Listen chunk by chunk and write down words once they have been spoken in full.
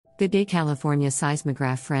Good day, California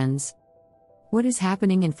seismograph friends. What is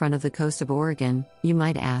happening in front of the coast of Oregon, you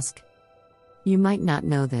might ask? You might not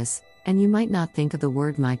know this, and you might not think of the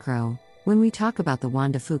word micro when we talk about the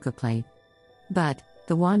Juan de Fuca plate. But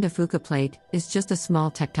the Juan de Fuca plate is just a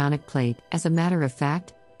small tectonic plate. As a matter of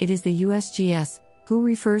fact, it is the USGS who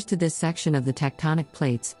refers to this section of the tectonic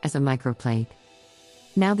plates as a microplate.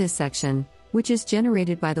 Now this section, which is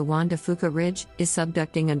generated by the Juan de Fuca Ridge, is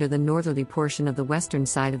subducting under the northerly portion of the western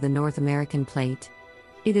side of the North American plate.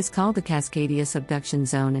 It is called the Cascadia subduction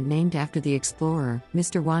zone and named after the explorer,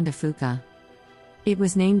 Mr. Juan de Fuca. It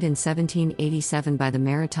was named in 1787 by the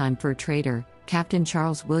maritime fur trader, Captain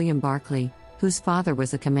Charles William Barclay, whose father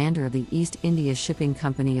was the commander of the East India Shipping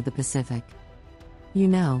Company of the Pacific. You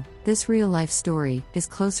know, this real-life story is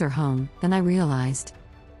closer home than I realized.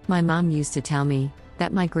 My mom used to tell me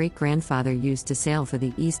that my great-grandfather used to sail for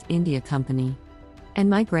the East India Company. And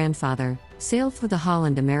my grandfather sailed for the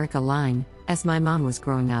Holland America Line, as my mom was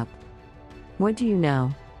growing up. What do you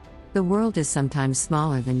know? The world is sometimes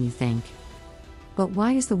smaller than you think. But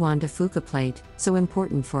why is the Juan de Fuca plate so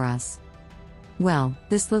important for us? Well,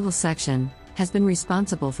 this little section has been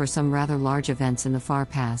responsible for some rather large events in the far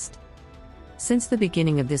past. Since the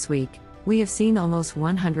beginning of this week, we have seen almost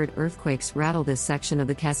 100 earthquakes rattle this section of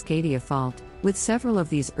the Cascadia Fault, with several of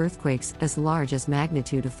these earthquakes as large as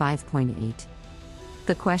magnitude of 5.8.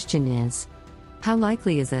 The question is, how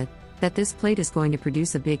likely is it that this plate is going to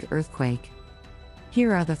produce a big earthquake?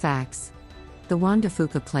 Here are the facts. The Juan de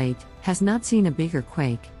Fuca plate has not seen a bigger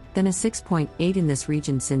quake than a 6.8 in this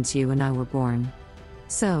region since you and I were born.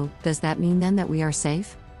 So, does that mean then that we are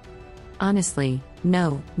safe? Honestly,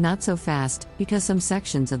 no, not so fast, because some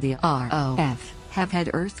sections of the ROF have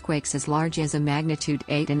had earthquakes as large as a magnitude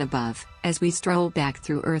 8 and above, as we stroll back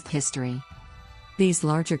through Earth history. These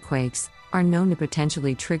larger quakes are known to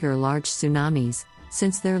potentially trigger large tsunamis,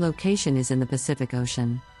 since their location is in the Pacific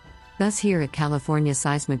Ocean. Thus here at California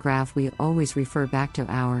Seismograph we always refer back to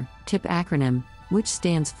our TIP acronym, which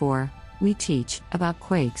stands for, We Teach About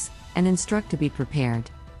Quakes, and Instruct to Be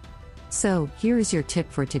Prepared. So, here is your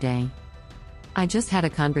tip for today. I just had a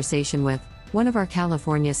conversation with one of our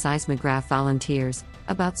California seismograph volunteers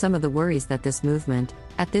about some of the worries that this movement,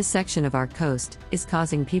 at this section of our coast, is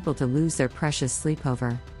causing people to lose their precious sleep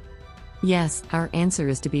over. Yes, our answer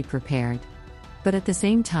is to be prepared. But at the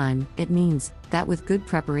same time, it means that with good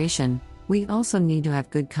preparation, we also need to have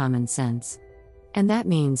good common sense. And that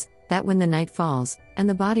means that when the night falls, and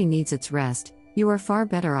the body needs its rest, you are far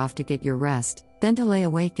better off to get your rest than to lay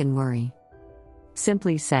awake and worry.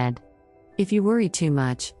 Simply said, if you worry too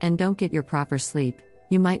much and don't get your proper sleep,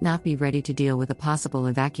 you might not be ready to deal with a possible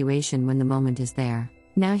evacuation when the moment is there.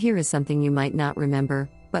 Now here is something you might not remember,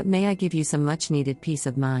 but may I give you some much-needed peace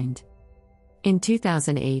of mind. In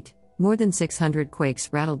 2008, more than 600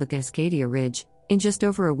 quakes rattled the Cascadia Ridge in just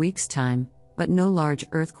over a week's time, but no large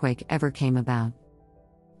earthquake ever came about.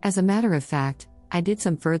 As a matter of fact, I did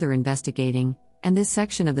some further investigating, and this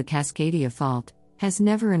section of the Cascadia Fault has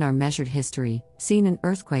never in our measured history seen an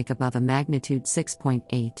earthquake above a magnitude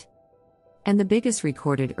 6.8. And the biggest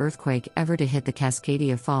recorded earthquake ever to hit the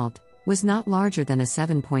Cascadia Fault was not larger than a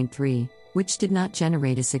 7.3, which did not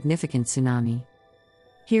generate a significant tsunami.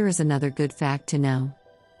 Here is another good fact to know.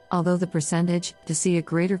 Although the percentage to see a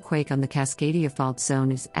greater quake on the Cascadia Fault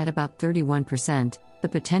zone is at about 31%, the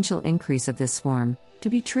potential increase of this swarm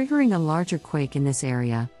to be triggering a larger quake in this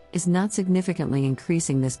area is not significantly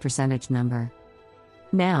increasing this percentage number.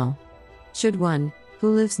 Now, should one who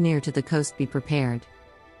lives near to the coast be prepared?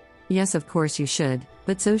 Yes, of course you should,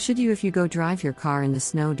 but so should you if you go drive your car in the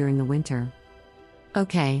snow during the winter.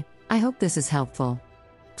 Okay, I hope this is helpful.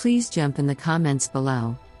 Please jump in the comments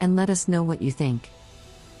below and let us know what you think.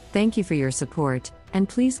 Thank you for your support, and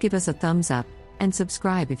please give us a thumbs up and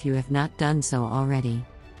subscribe if you have not done so already.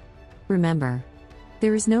 Remember,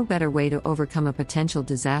 there is no better way to overcome a potential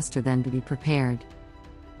disaster than to be prepared.